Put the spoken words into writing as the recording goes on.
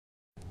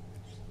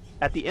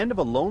At the end of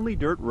a lonely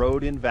dirt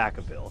road in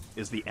Vacaville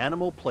is the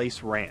Animal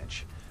Place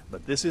Ranch.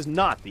 But this is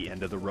not the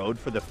end of the road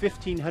for the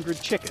 1,500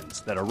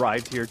 chickens that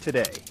arrived here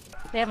today.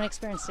 They haven't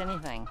experienced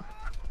anything.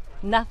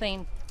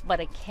 Nothing but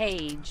a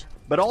cage.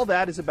 But all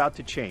that is about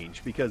to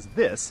change because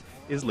this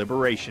is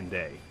Liberation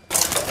Day.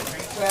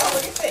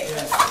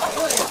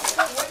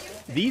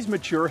 These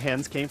mature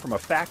hens came from a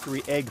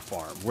factory egg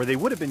farm where they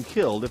would have been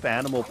killed if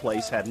Animal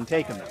Place hadn't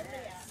taken them.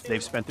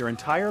 They've spent their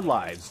entire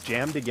lives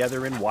jammed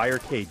together in wire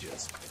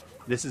cages.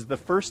 This is the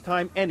first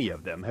time any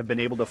of them have been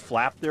able to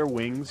flap their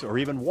wings or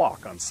even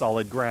walk on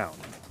solid ground.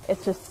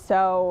 It's just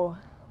so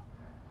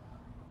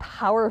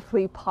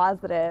powerfully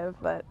positive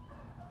that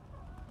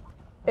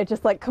it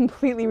just like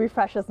completely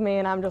refreshes me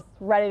and I'm just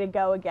ready to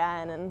go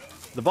again. And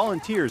the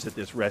volunteers at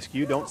this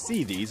rescue don't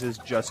see these as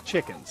just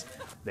chickens.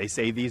 They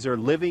say these are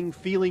living,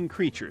 feeling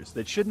creatures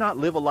that should not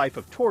live a life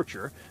of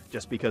torture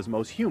just because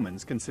most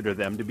humans consider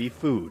them to be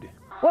food.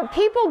 What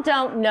people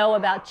don't know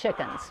about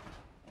chickens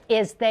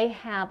is they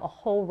have a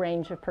whole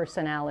range of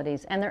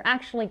personalities, and they're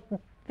actually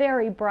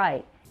very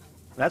bright.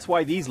 That's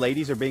why these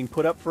ladies are being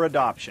put up for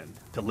adoption,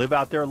 to live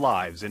out their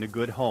lives in a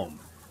good home.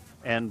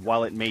 And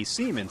while it may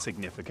seem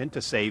insignificant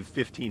to save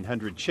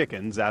 1,500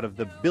 chickens out of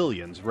the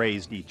billions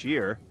raised each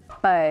year,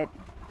 but,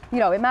 you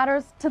know, it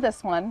matters to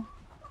this one,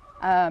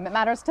 it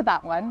matters to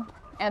that one,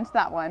 and to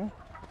that one.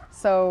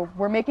 So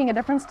we're making a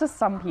difference to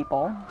some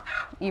people,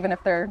 even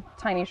if they're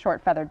tiny,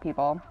 short-feathered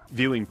people.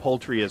 Viewing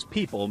poultry as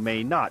people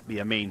may not be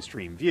a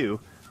mainstream view,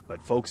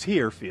 but folks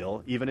here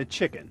feel even a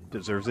chicken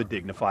deserves a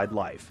dignified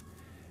life.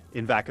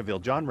 In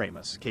Vacaville, John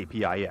Ramos,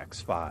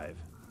 KPIX 5.